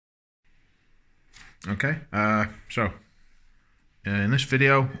Okay, so in this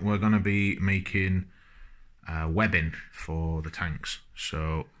video we're going to be making webbing for the tanks.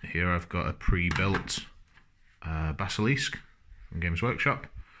 So here I've got a pre-built Basilisk from Games Workshop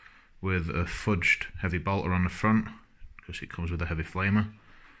with a fudged heavy bolter on the front because it comes with a heavy flamer.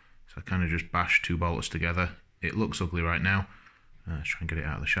 So I kind of just bashed two bolters together. It looks ugly right now. Let's try and get it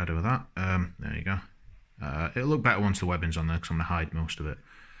out of the shadow of that. There you go. It'll look better once the webbing's on there because I'm going to hide most of it.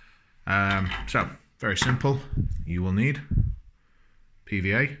 So, very simple. You will need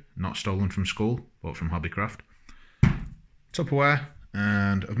PVA, not stolen from school, bought from Hobbycraft. Tupperware,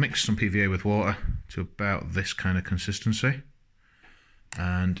 and I've mixed some PVA with water to about this kind of consistency.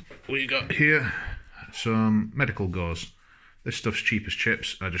 And we got here some medical gauze. This stuff's cheap as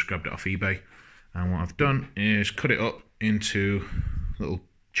chips. I just grabbed it off eBay. And what I've done is cut it up into little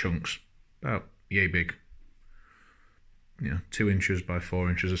chunks, about yay big. 2 inches by 4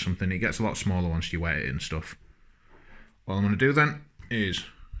 inches or something. It gets a lot smaller once you wet it and stuff. What I'm going to do then is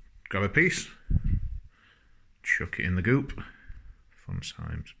grab a piece, chuck it in the goop, fun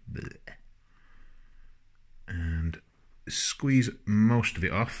times, and squeeze most of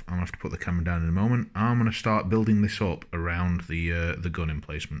it off. I'm going to have to put the camera down in a moment. I'm going to start building this up around the gun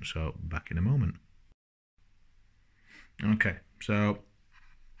emplacement, so back in a moment. Okay, so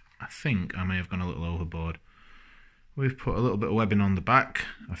I think I may have gone a little overboard. We've put a little bit of webbing on the back.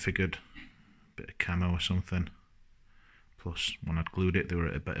 I figured a bit of camo or something. Plus, when I'd glued it, they were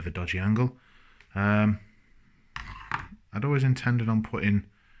at a bit of a dodgy angle. I'd always intended on putting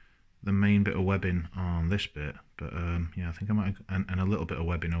the main bit of webbing on this bit, but yeah, I think I might have, and a little bit of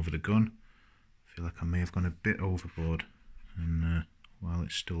webbing over the gun. I feel like I may have gone a bit overboard, and while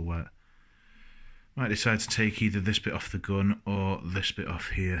it's still wet, might decide to take either this bit off the gun or this bit off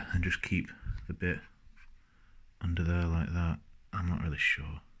here and just keep the bit under there like that. I'm not really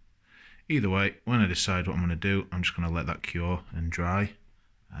sure. Either way, when I decide what I'm going to do, I'm just going to let that cure and dry.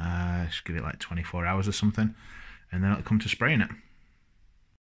 Just give it like 24 hours or something, and then it'll come to spraying it.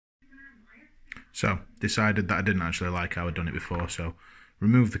 So, decided that I didn't actually like how I'd done it before, so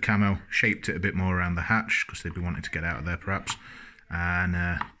removed the camo, shaped it a bit more around the hatch, because they'd be wanting to get out of there perhaps,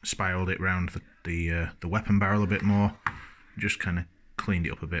 and spiraled it around the weapon barrel a bit more. Just kind of cleaned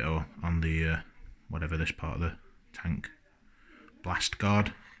it up a bit on the, whatever this part of the tank blast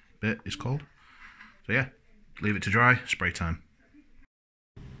guard bit is called. So yeah, leave it to dry, spray time.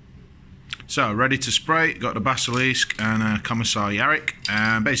 So ready to spray, got the Basilisk and a Commissar Yarrick,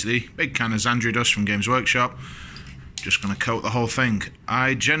 and basically big can of Xandri dust from Games Workshop. Just going to coat the whole thing.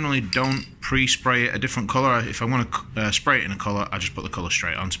 I generally don't pre-spray it a different colour. If I want to spray it in a colour, I just put the colour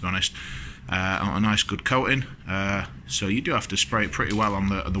straight on, to be honest. I want a nice good coating, so you do have to spray it pretty well on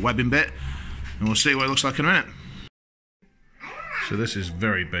the webbing bit, and we'll see what it looks like in a minute. So this is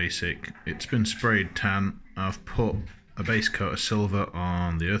very basic. It's been sprayed tan. I've put a base coat of silver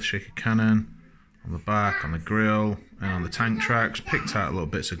on the Earthshaker cannon, on the back, on the grille, and on the tank tracks. Picked out little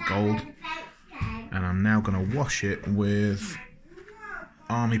bits of gold, and I'm now going to wash it with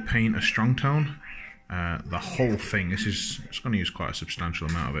Army Paint, a strong tone. The whole thing. It's going to use quite a substantial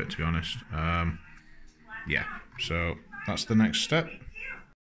amount of it, to be honest. Yeah, so that's the next step.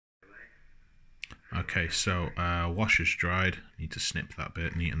 Okay, so wash is dried. Need to snip that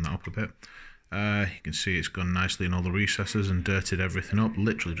bit, neaten that up a bit. You can see it's gone nicely in all the recesses and dirtied everything up.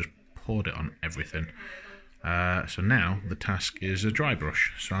 Literally just poured it on everything. So now the task is a dry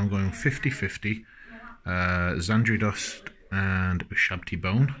brush. So I'm going 50-50 Xandri dust and Ushabti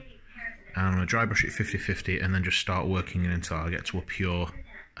bone. And I'm going to dry brush it 50-50 and then just start working it until I get to a pure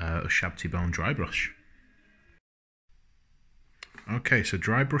Ushabti bone dry brush. Okay, so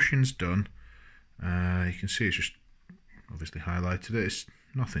dry brushing's done. You can see it's just obviously highlighted it. It's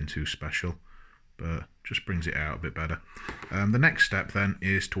nothing too special, but just brings it out a bit better. The next step then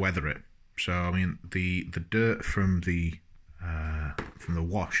is to weather it. So I mean the dirt from the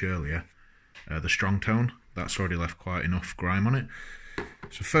wash earlier, the strong tone, that's already left quite enough grime on it.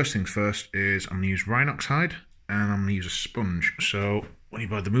 So first things first is I'm going to use Rhinox hide, and I'm going to use a sponge. So when you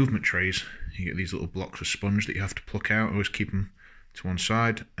buy the movement trays, you get these little blocks of sponge that you have to pluck out. Always keep them to one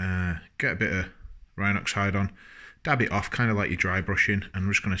side. Get a bit of Rhinox hide on, dab it off kind of like you're dry brushing, and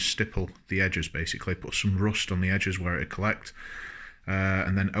I'm just going to stipple the edges basically, put some rust on the edges where it'll collect,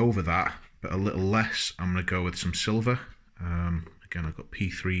 and then over that, but a little less, I'm going to go with some silver. Again, I've got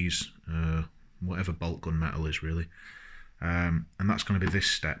P3s, whatever bolt gun metal is really, and that's going to be this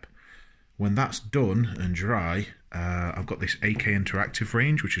step. When that's done and dry, I've got this AK Interactive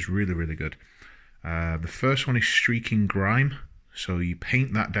range, which is really good. The first one is Streaking Grime, so you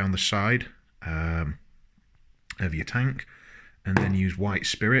paint that down the side of your tank, and then use white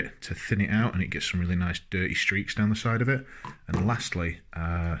spirit to thin it out, and it gets some really nice dirty streaks down the side of it. And lastly,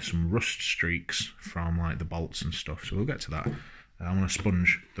 some rust streaks from like the bolts and stuff, so we'll get to that. I'm going to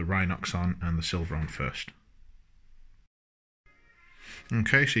sponge the Rhinox on and the silver on first.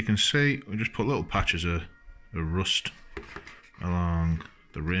 Okay, so you can see we just put little patches of rust along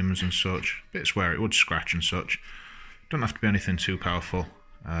the rims and such, bits where it would scratch and such. Don't have to be anything too powerful.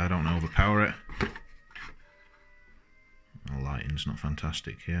 Don't overpower it. The lighting's not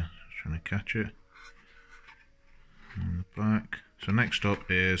fantastic here, just trying to catch it on the back. So next up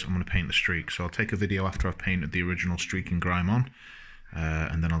is I'm going to paint the streak. So I'll take a video after I've painted the original streak and grime on,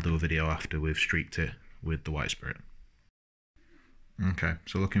 and then I'll do a video after we've streaked it with the white spirit. Okay,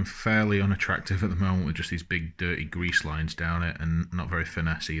 so looking fairly unattractive at the moment with just these big dirty grease lines down it, and not very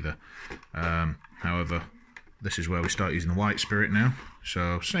finesse either. However, this is where we start using the white spirit now.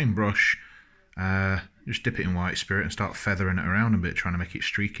 So same brush, just dip it in white spirit and start feathering it around a bit, trying to make it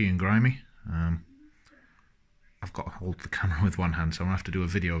streaky and grimy. I've got to hold the camera with one hand, so I'm going to have to do a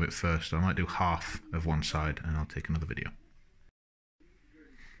video of it first. So I might do half of one side and I'll take another video.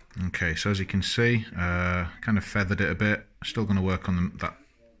 Okay, so as you can see, kind of feathered it a bit. Still going to work on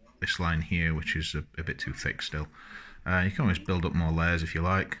this line here, which is a bit too thick still. You can always build up more layers if you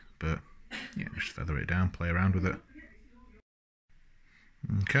like, but yeah, just feather it down, play around with it.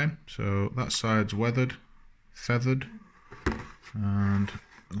 Okay, so that side's weathered, feathered, and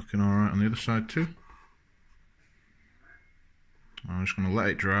looking alright on the other side too. I'm just going to let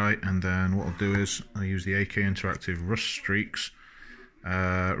it dry, and then what I'll do is I'll use the AK Interactive Rust Streaks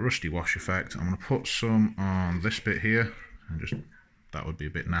Rusty Wash effect. I'm going to put some on this bit here, and just that would be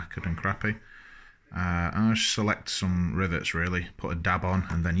a bit knackered and crappy. I'll just select some rivets really, put a dab on,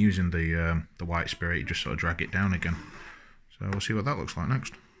 and then using the white spirit you just sort of drag it down again. So we'll see what that looks like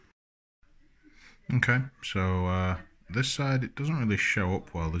next. Okay, so this side it doesn't really show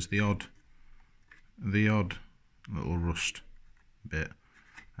up well. There's the odd little rust bit.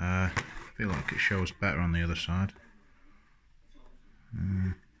 I feel like it shows better on the other side.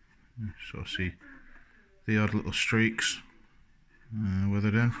 Sort of see the odd little streaks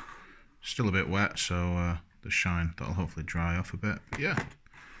weathered in. Still a bit wet, so the shine, that'll hopefully dry off a bit. But yeah,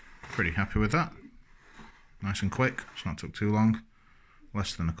 pretty happy with that. Nice and quick, it's not took too long.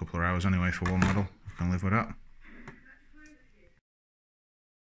 Less than a couple of hours anyway for one model. I can live with that.